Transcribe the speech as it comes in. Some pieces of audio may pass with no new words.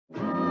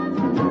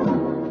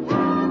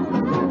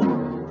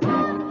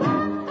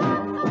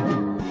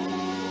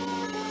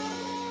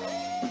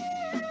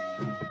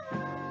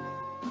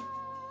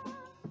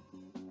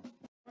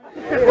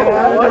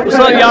What's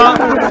up,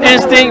 y'all?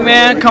 Instinct,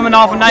 man, coming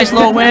off a nice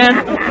little win.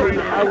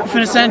 We're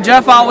finna send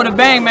Jeff out with a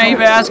bang, man. He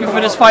been asking for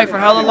this fight for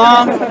hella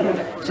long.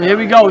 So here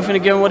we go. We're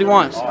finna give him what he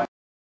wants.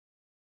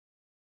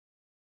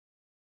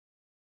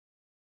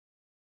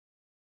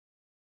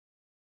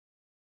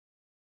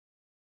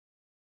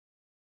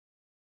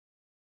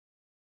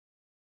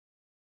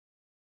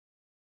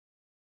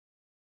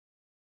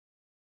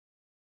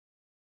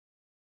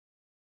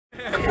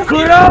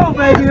 Kudo,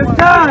 baby, it's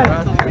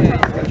time!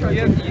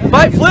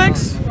 Fight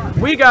Flicks,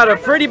 we got a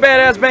pretty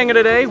badass banger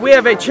today. We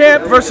have a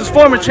champ versus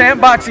former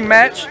champ boxing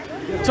match.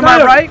 To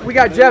my right, we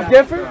got Jeff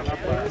Gifford.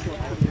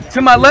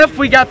 To my left,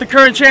 we got the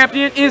current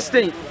champion,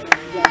 Instinct.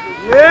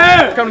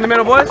 Yeah! Come to the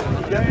middle, boys.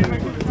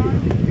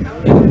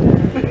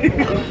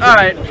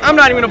 Alright, I'm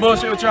not even gonna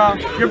bullshit with y'all.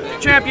 You're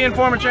champion,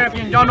 former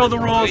champion, y'all know the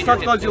rules,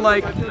 touch gloves you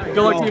like. Good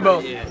luck to you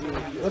both.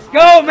 Let's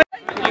go, man!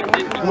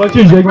 What's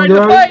your jig, Ready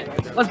to fight?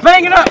 Let's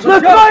bang it up!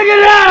 Let's bang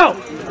it out!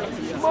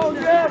 Come on,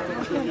 Jeff!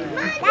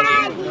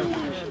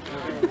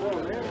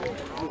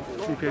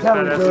 Tell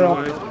him, girl.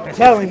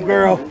 Tell him,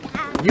 girl.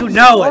 You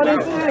know it.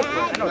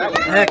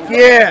 Heck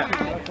yeah.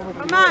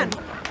 Come on.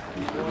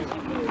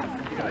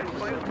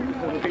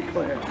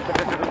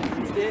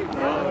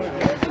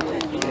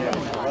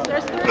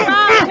 There's 3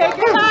 rounds. Take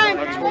your time.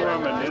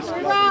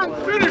 3 rounds.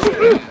 Finish it.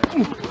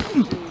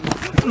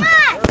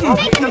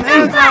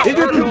 These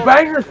are 2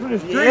 bangers for the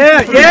street.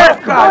 Yeah, yeah.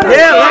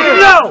 Yeah, let him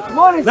know.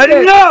 Let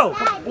him know.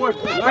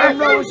 Let him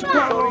know what you're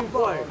calling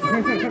for.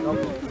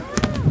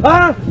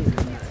 Huh?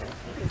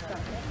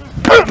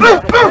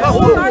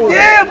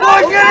 Yeah,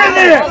 boy, get in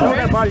there!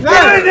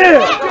 Get in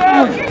there!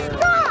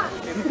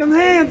 Get them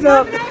hands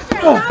up!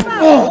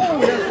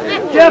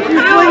 Jeff,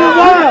 you're swinging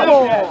wild!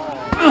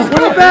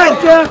 Put it back,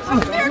 Jeff!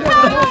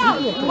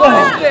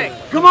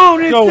 Come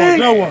on, Instinct!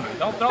 Go one.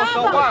 Don't throw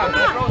so wide.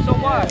 Don't throw so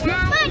wide.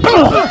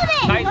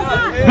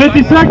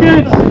 50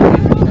 seconds.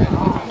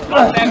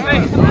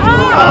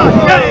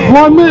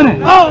 1 minute.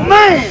 Oh,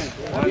 man!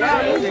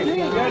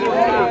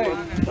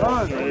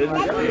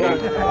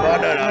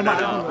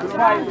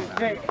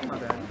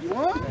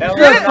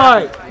 Good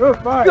fight! Good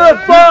fight! Good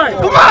fight!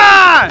 Come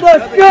on!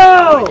 Let's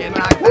go!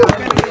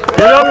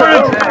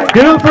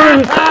 Get up for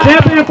the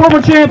champion,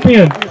 former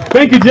champion.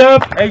 Thank you,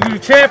 Jeff. Hey, you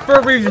champ for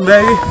a reason,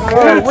 baby.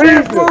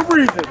 Champ for a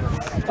reason.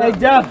 Hey,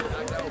 Jeff,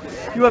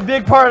 you a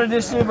big part of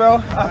this shit,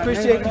 bro. I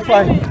appreciate you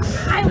fighting.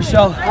 For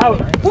sure.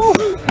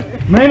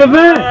 Main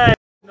event.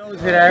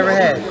 Nose hit I ever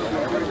had.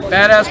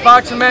 Badass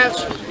boxing match.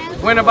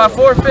 Winner by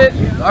forfeit.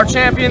 Our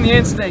champion, the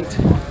Instinct.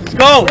 Let's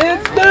go!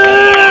 Instinct!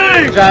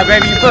 Good job,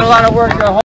 baby. You put a lot of work in.